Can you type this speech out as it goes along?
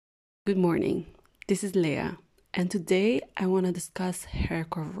Good morning. This is Leah, and today I want to discuss hair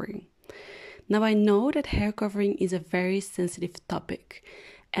covering. Now, I know that hair covering is a very sensitive topic,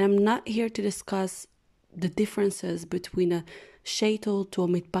 and I'm not here to discuss the differences between a sheitel to a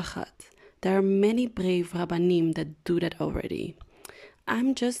mitpachat. There are many brave rabbanim that do that already.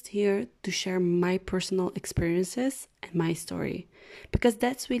 I'm just here to share my personal experiences and my story, because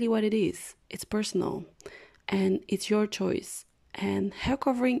that's really what it is. It's personal, and it's your choice. And hair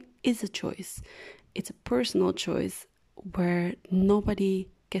covering is a choice. It's a personal choice where nobody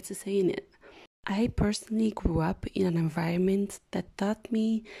gets a say in it. I personally grew up in an environment that taught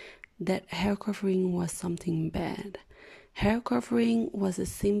me that hair covering was something bad. Hair covering was a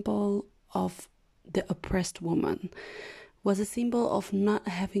symbol of the oppressed woman, was a symbol of not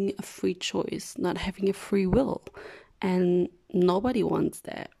having a free choice, not having a free will. And nobody wants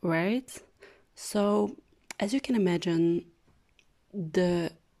that, right? So, as you can imagine,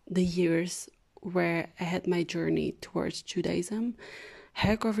 the years where I had my journey towards Judaism,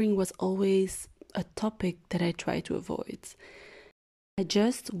 hair covering was always a topic that I tried to avoid. I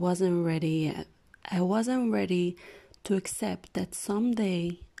just wasn't ready yet. I wasn't ready to accept that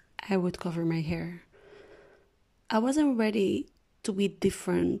someday I would cover my hair. I wasn't ready to be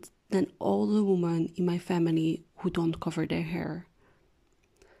different than all the women in my family who don't cover their hair.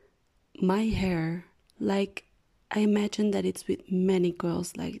 My hair, like I imagine that it's with many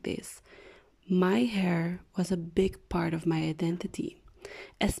girls like this. My hair was a big part of my identity,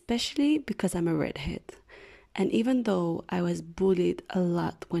 especially because I'm a redhead. And even though I was bullied a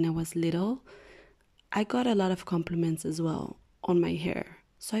lot when I was little, I got a lot of compliments as well on my hair.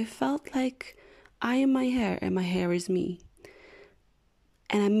 So I felt like I am my hair and my hair is me.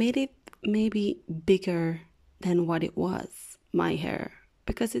 And I made it maybe bigger than what it was, my hair,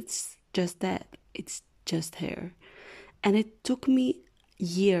 because it's just that. It's just hair. And it took me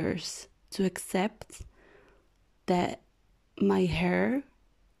years to accept that my hair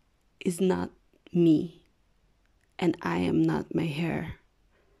is not me and I am not my hair.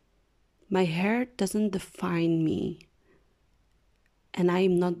 My hair doesn't define me and I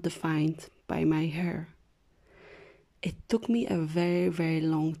am not defined by my hair. It took me a very, very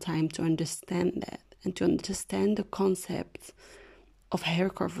long time to understand that and to understand the concept of hair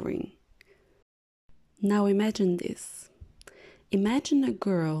covering. Now imagine this. Imagine a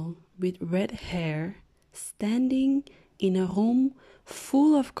girl with red hair standing in a room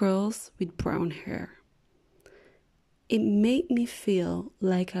full of girls with brown hair. It made me feel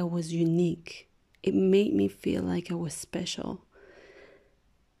like I was unique. It made me feel like I was special.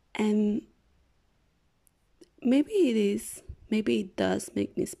 And maybe it does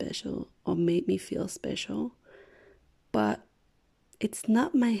make me special or make me feel special, but it's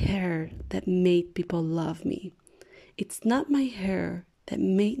not my hair that made people love me. It's not my hair that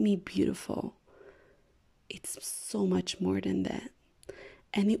made me beautiful. It's so much more than that.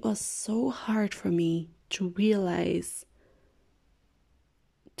 And it was so hard for me to realize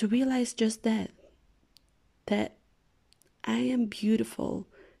just that I am beautiful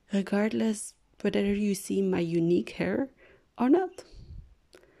regardless whether you see my unique hair or not.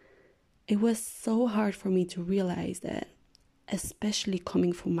 It was so hard for me to realize that, especially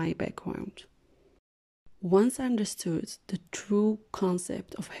coming from my background. Once I understood the true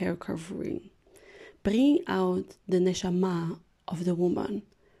concept of hair covering, bringing out the neshama of the woman,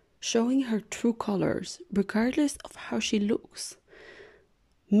 showing her true colors regardless of how she looks,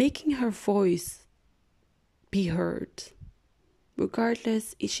 making her voice be heard,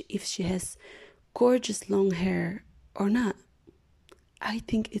 regardless if she has gorgeous long hair or not. I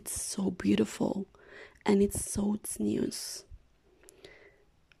think it's so beautiful and it's so tznius.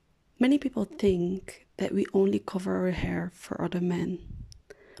 Many people think that we only cover our hair for other men,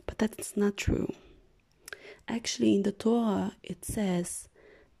 but that's not true. Actually, in the Torah, it says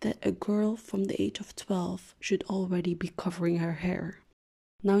that a girl from the age of 12 should already be covering her hair.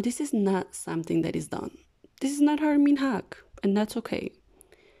 Now, this is not something that is done. This is not our minhag, and that's okay.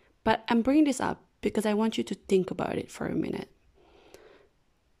 But I'm bringing this up because I want you to think about it for a minute.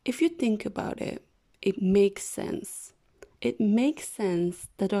 If you think about it, it makes sense. It makes sense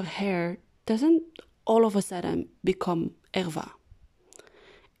that our hair doesn't all of a sudden become erva.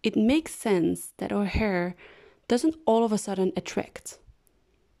 It makes sense that our hair doesn't all of a sudden attract.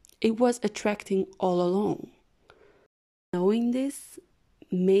 It was attracting all along. Knowing this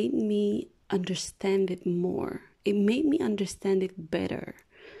made me understand it more. It made me understand it better.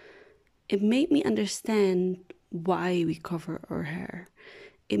 It made me understand why we cover our hair.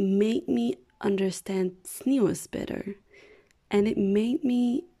 It made me understand tznius better. And it made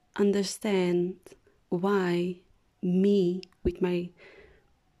me understand why me, with my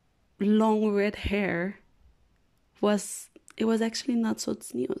long red hair was actually not so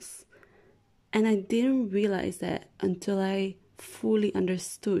tznius. And I didn't realize that until I fully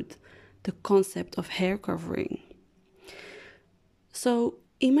understood the concept of hair covering. So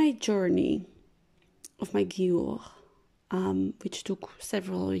in my journey of my giur, which took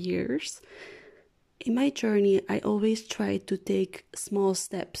several years, in my journey I always tried to take small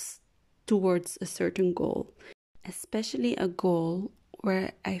steps towards a certain goal, especially a goal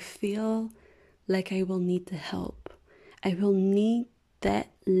where I feel like I will need the help. I will need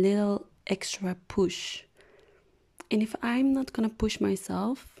that little extra push. And if I'm not gonna push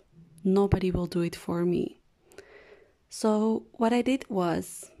myself, nobody will do it for me. So what I did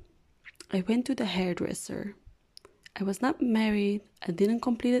was, I went to the hairdresser. I was not married, I didn't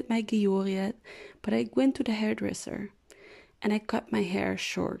complete my giur yet, but I went to the hairdresser and I cut my hair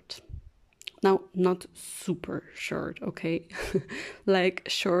short. Now, not super short, okay? Like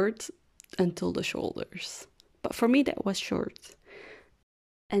short until the shoulders. But for me, that was short.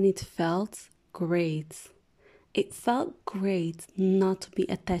 And it felt great. It felt great not to be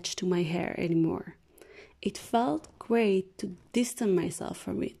attached to my hair anymore. It felt great to distance myself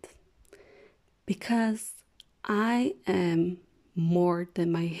from it. Because I am more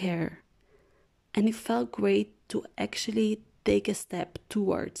than my hair. And it felt great to actually take a step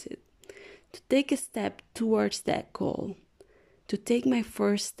towards it. To take a step towards that goal. To take my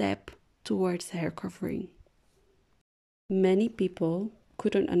first step towards hair covering. Many people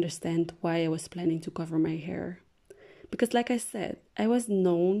couldn't understand why I was planning to cover my hair. Because like I said, I was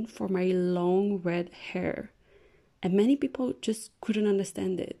known for my long red hair. And many people just couldn't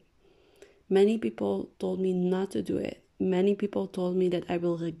understand it. Many people told me not to do it. Many people told me that I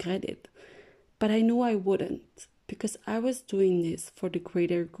will regret it. But I knew I wouldn't, because I was doing this for the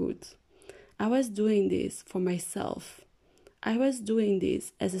greater good. I was doing this for myself. I was doing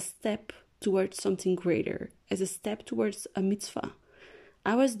this as a step towards something greater, as a step towards a mitzvah.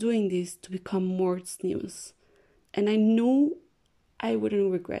 I was doing this to become more tznius. And I knew I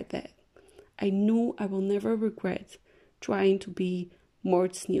wouldn't regret that. I knew I will never regret trying to be more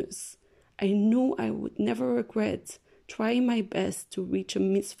tznius. I knew I would never regret trying my best to reach a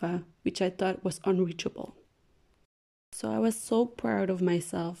mitzvah which I thought was unreachable. So I was so proud of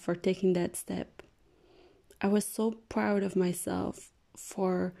myself for taking that step. I was so proud of myself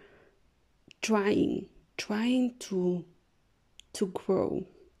for trying to grow.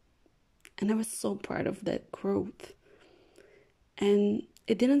 And I was so proud of that growth. And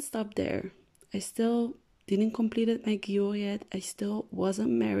it didn't stop there. I still didn't complete my giur yet. I still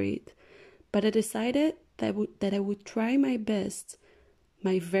wasn't married. But I decided that I would try my best,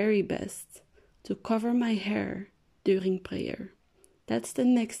 my very best, to cover my hair during prayer. That's the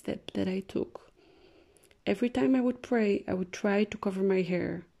next step that I took. Every time I would pray, I would try to cover my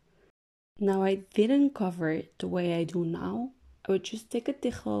hair. Now, I didn't cover it the way I do now. I would just take a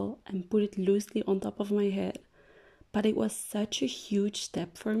tichel and put it loosely on top of my head. But it was such a huge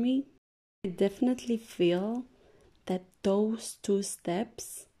step for me. I definitely feel that those two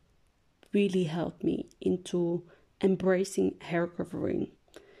steps really helped me into embracing hair covering.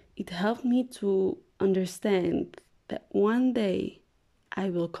 It helped me to understand that one day I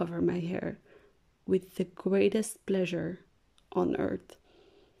will cover my hair with the greatest pleasure on earth.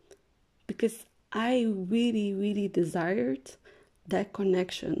 Because I really, really desired that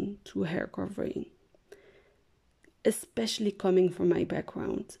connection to hair covering. Especially coming from my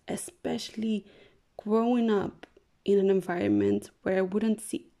background, especially growing up in an environment where I wouldn't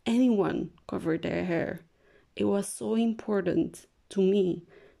see anyone cover their hair. It was so important to me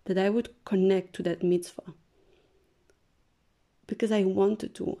that I would connect to that mitzvah. Because I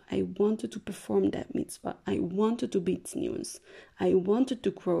wanted to perform that mitzvah. I wanted to be tznius. I wanted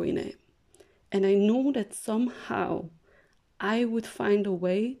to grow in it. And I knew that somehow I would find a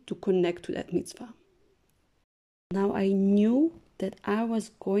way to connect to that mitzvah. Now I knew that I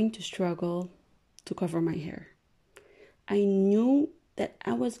was going to struggle to cover my hair. I knew that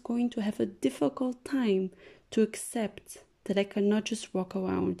I was going to have a difficult time to accept that I cannot just walk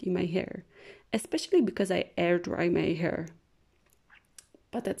around in my hair, especially because I air dry my hair.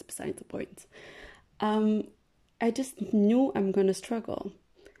 But that's beside the point. I just knew I'm going to struggle,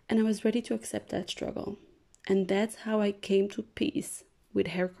 and I was ready to accept that struggle. And that's how I came to peace with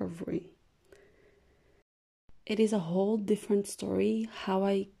hair covering. It is a whole different story how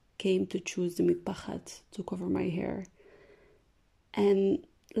I came to choose the mitpachat to cover my hair. And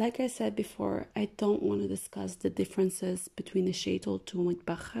like I said before, I don't want to discuss the differences between a sheitel to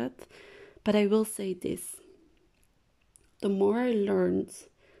mitpachat, but I will say this. The more I learned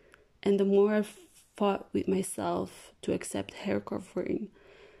and the more I fought with myself to accept hair covering,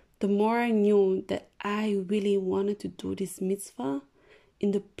 the more I knew that I really wanted to do this mitzvah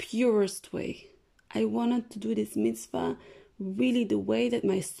in the purest way. I wanted to do this mitzvah really the way that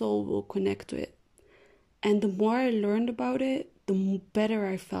my soul will connect to it. And the more I learned about it, the better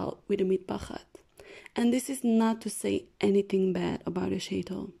I felt with the mitpachat. And this is not to say anything bad about a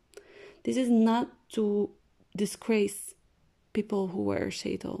sheitel. This is not to disgrace people who wear a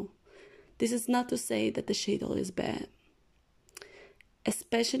sheitel. This is not to say that the sheitel is bad.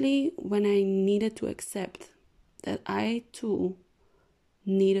 Especially when I needed to accept that I too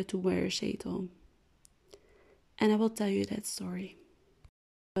needed to wear a sheitel. And I will tell you that story.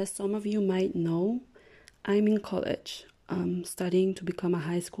 As some of you might know, I'm in college, studying to become a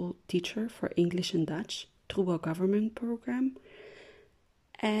high school teacher for English and Dutch through a government program.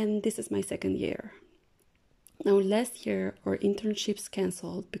 And this is my second year. Now, last year, our internships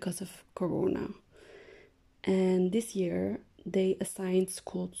canceled because of Corona. And this year, they assigned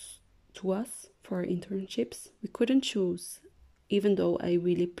schools to us for our internships. We couldn't choose, even though I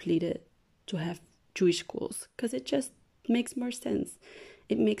really pleaded to have Jewish schools, because it just makes more sense.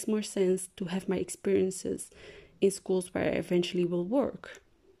 It makes more sense to have my experiences in schools where I eventually will work.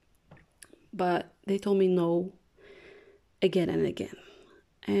 But they told me no again and again.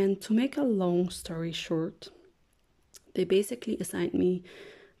 And to make a long story short, they basically assigned me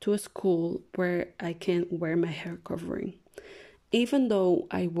to a school where I can't wear my hair covering. Even though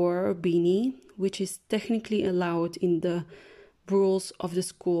I wore a beanie, which is technically allowed in the rules of the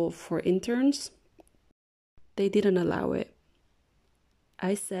school for interns, they didn't allow it.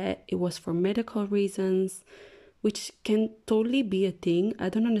 I said it was for medical reasons, which can totally be a thing. I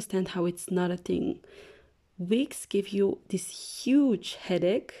don't understand how it's not a thing. Wigs give you this huge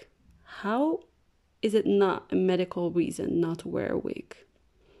headache. How is it not a medical reason not to wear a wig?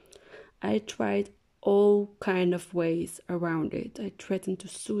 I tried all kind of ways around it. I threatened to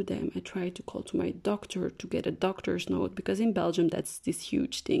sue them. I tried to call to my doctor to get a doctor's note, because in Belgium that's this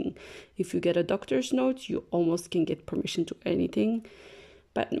huge thing. If you get a doctor's note, you almost can get permission to anything.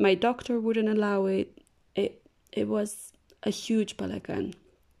 But my doctor wouldn't allow it. It was a huge balagan.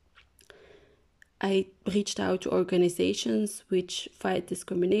 I reached out to organizations which fight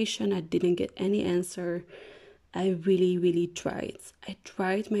discrimination. I didn't get any answer. I really, really tried. I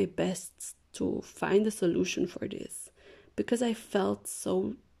tried my best to find a solution for this, because I felt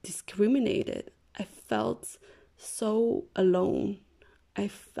so discriminated. I felt so alone. I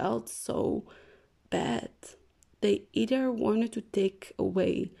felt so bad. They either wanted to take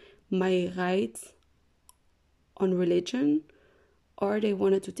away my rights on religion, or they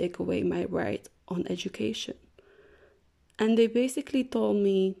wanted to take away my right on education. And they basically told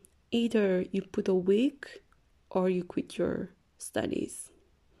me, either you put a wig or you quit your studies.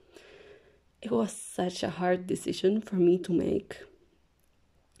 It was such a hard decision for me to make,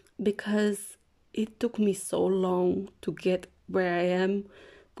 because it took me so long to get where I am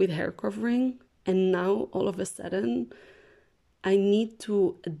with hair covering, and now all of a sudden I need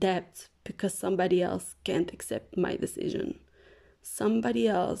to adapt because somebody else can't accept my decision. Somebody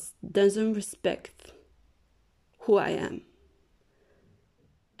else doesn't respect who I am.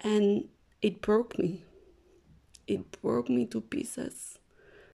 And it broke me. It broke me to pieces.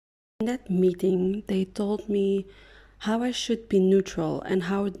 In that meeting, they told me how I should be neutral and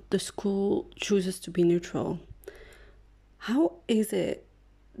how the school chooses to be neutral. How is it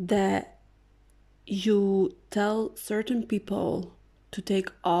that you tell certain people to take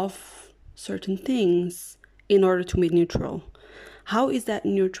off certain things in order to be neutral? How is that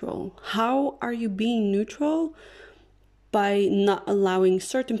neutral? How are you being neutral by not allowing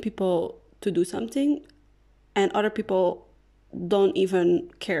certain people to do something and other people don't even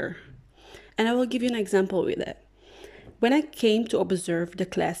care? And I will give you an example with it. When I came to observe the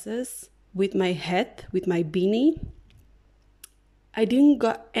classes with my hat, with my beanie, I didn't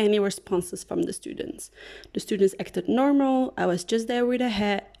got any responses from the students. The students acted normal. I was just there with a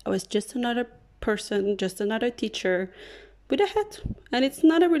hat. I was just another person, just another teacher with a hat. And it's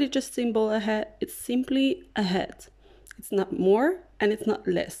not a religious symbol, a hat. It's simply a hat. It's not more and it's not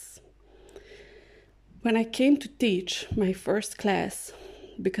less. When I came to teach my first class,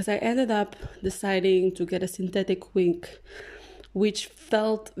 because I ended up deciding to get a synthetic wig, which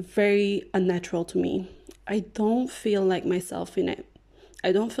felt very unnatural to me. I don't feel like myself in it.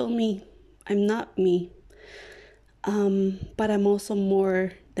 I don't feel me. I'm not me. But I'm also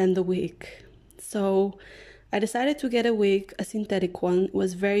more than the wig. So I decided to get a wig, a synthetic one. It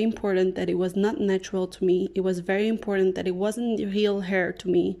was very important that it was not natural to me. It was very important that it wasn't real hair to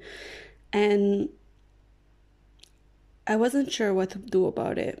me. And I wasn't sure what to do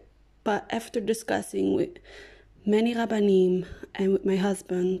about it. But after discussing with many Rabbanim and with my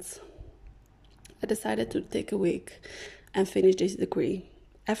husband, I decided to take a week and finish this degree.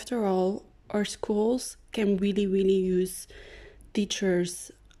 After all, our schools can really use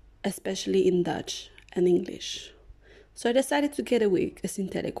teachers, especially in Dutch and English. So I decided to get a week, a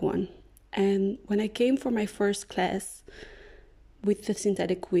synthetic one. And when I came for my first class with the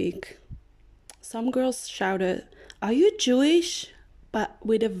synthetic week, some girls shouted, "Are you Jewish?" But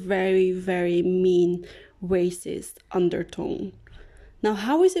with a very mean, racist undertone. Now,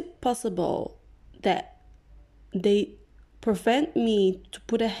 how is it possible that they prevent me to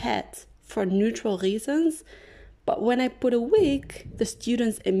put a hat for neutral reasons, but when I put a wig, the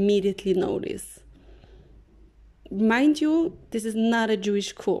students immediately notice? Mind you, this is not a Jewish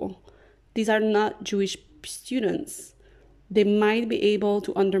school. These are not Jewish students. They might be able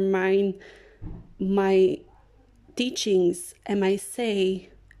to undermine my teachings and my say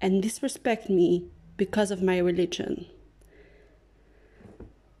and disrespect me because of my religion.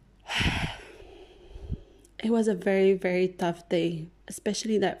 It was a very tough day,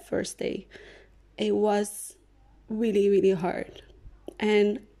 especially that first day. It was really hard.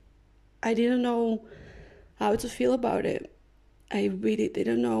 And I didn't know how to feel about it. I really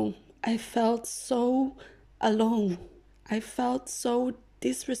didn't know. I felt so alone. I felt so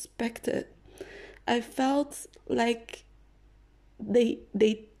disrespected. I felt like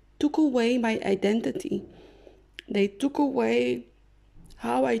they took away my identity. They took away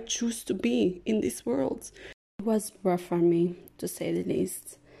how I choose to be in this world. It was rough for me, to say the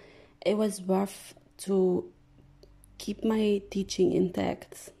least. It was rough to keep my teaching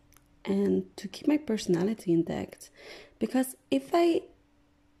intact and to keep my personality intact. Because if I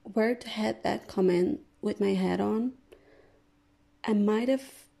were to have that comment with my hat on, I might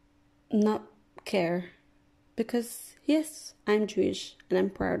have not cared. Because yes, I'm Jewish and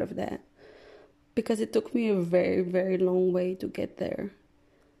I'm proud of that. Because it took me a very long way to get there.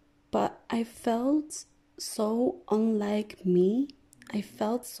 But I felt so unlike me. I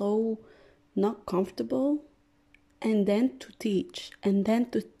felt so not comfortable. And then to teach, and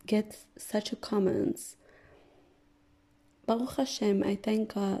then to get such a comments. Baruch Hashem, I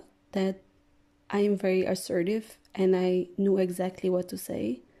thank God that I am very assertive and I knew exactly what to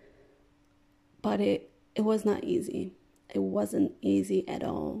say. But it was not easy. It wasn't easy at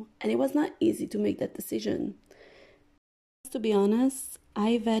all. And it was not easy to make that decision. To be honest,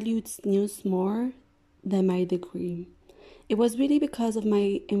 I valued news more than my degree. It was really because of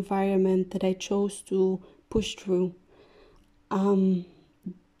my environment that I chose to push through.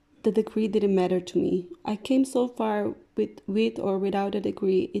 The degree didn't matter to me. I came so far with or without a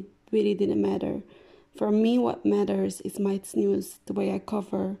degree. It really didn't matter. For me, what matters is my news, the way I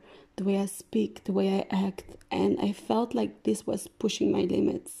cover, the way I speak, the way I act. And I felt like this was pushing my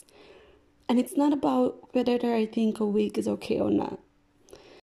limits. And it's not about whether I think a wig is okay or not.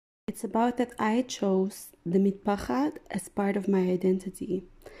 It's about that I chose the mitpachat as part of my identity.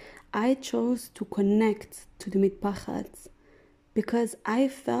 I chose to connect to the mitpachat because I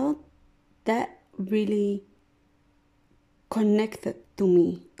felt that really connected to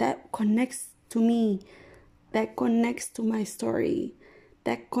me. That connects to me. That connects to my story.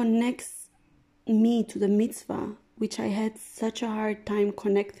 That connects me to the mitzvah, which I had such a hard time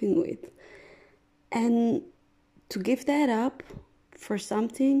connecting with. And to give that up for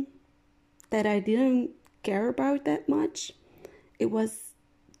something that I didn't care about that much, it was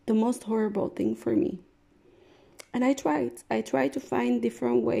the most horrible thing for me. And I tried to find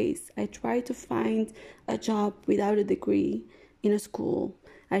different ways. I tried to find a job without a degree in a school.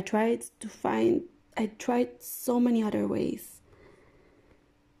 I tried so many other ways.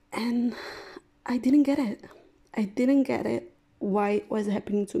 And I didn't get it. I didn't get it, why it was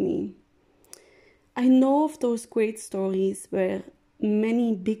happening to me. I know of those great stories where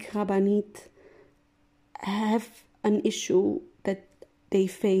many big rabbanit have an issue that they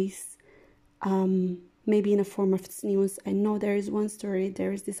face, maybe in a form of tznius. I know there is one story,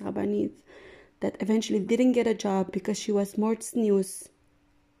 there is this rabbanit that eventually didn't get a job because she was more tznius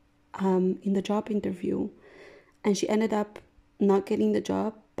in the job interview. And she ended up not getting the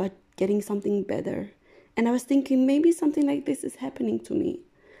job, but getting something better. And I was thinking, maybe something like this is happening to me.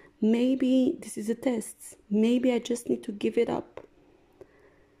 Maybe this is a test. Maybe I just need to give it up.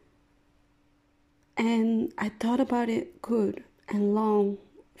 And I thought about it good and long.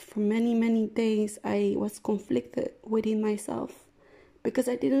 For many days, I was conflicted within myself because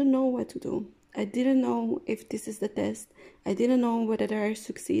I didn't know what to do. I didn't know if this is the test. I didn't know whether I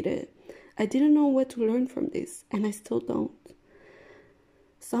succeeded. I didn't know what to learn from this, and I still don't.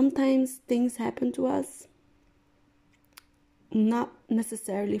 Sometimes things happen to us, not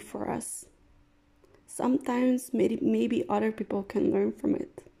necessarily for us. Sometimes maybe other people can learn from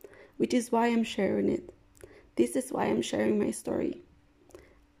it, which is why I'm sharing it. This is why I'm sharing my story.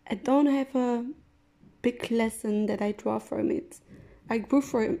 I don't have a big lesson that I draw from it. I grew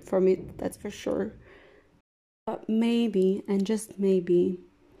from it, that's for sure. But maybe, and just maybe,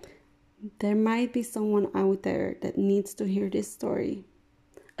 there might be someone out there that needs to hear this story.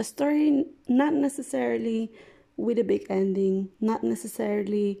 A story not necessarily with a big ending, not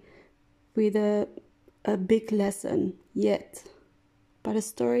necessarily with a big lesson yet, but a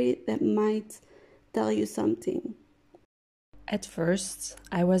story that might tell you something. At first,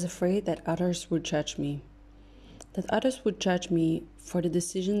 I was afraid that others would judge me. That others would judge me for the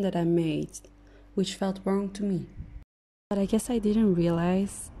decision that I made, which felt wrong to me. But I guess I didn't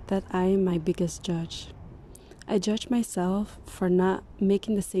realize that I am my biggest judge. I judge myself for not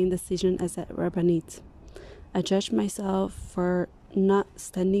making the same decision as that Rabbanit. I judge myself for not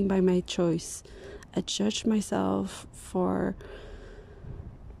standing by my choice. I judge myself for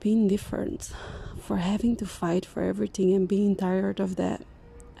being different, for having to fight for everything and being tired of that.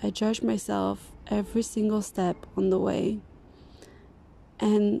 I judge myself every single step on the way.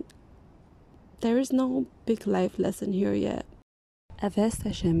 And there is no big life lesson here yet. I've asked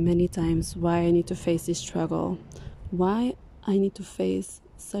Hashem many times why I need to face this struggle, why I need to face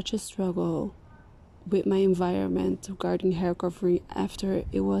such a struggle with my environment regarding hair covering after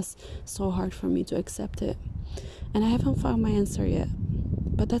it was so hard for me to accept it. And I haven't found my answer yet.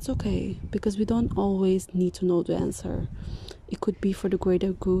 But that's okay, because we don't always need to know the answer. It could be for the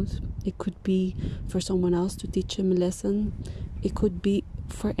greater good. It could be for someone else to teach him a lesson. It could be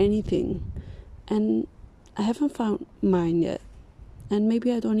for anything. And I haven't found mine yet. And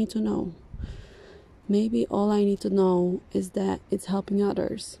maybe I don't need to know. Maybe all I need to know is that it's helping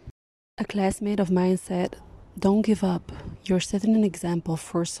others. A classmate of mine said, "Don't give up. You're setting an example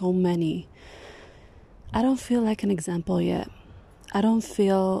for so many." I don't feel like an example yet. I don't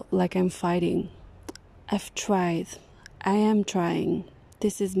feel like I'm fighting. I've tried. I am trying.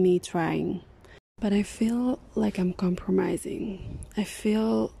 This is me trying. But I feel like I'm compromising. I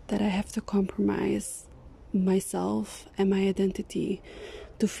feel that I have to compromise myself and my identity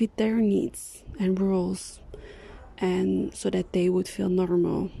to fit their needs and rules, and so that they would feel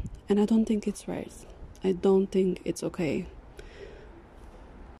normal. And I don't think it's right. I don't think it's okay.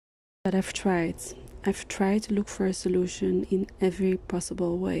 But I've tried. I've tried to look for a solution in every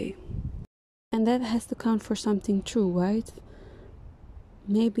possible way. And that has to count for something true, right?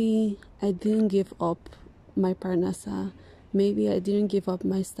 Maybe I didn't give up my parnasa. Maybe I didn't give up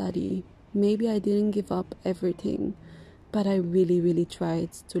my study. Maybe I didn't give up everything. But I really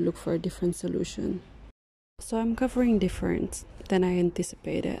tried to look for a different solution. So I'm covering different than I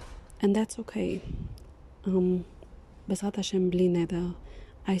anticipated. And that's okay. B'ezrat Hashem bli neder,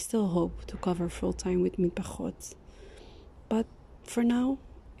 I still hope to cover full-time with mitbachot. But for now,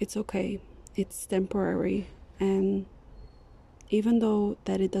 it's okay. It's temporary. And even though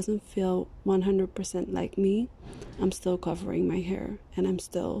that it doesn't feel 100% like me, I'm still covering my hair. And I'm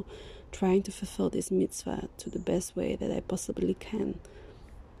still trying to fulfill this mitzvah to the best way that I possibly can.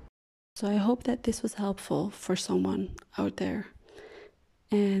 So I hope that this was helpful for someone out there.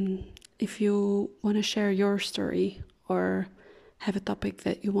 And if you want to share your story or have a topic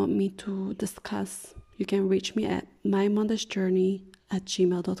that you want me to discuss, you can reach me at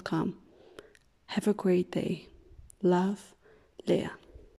mymondasjourney@gmail.com. Have a great day. Love, Leah.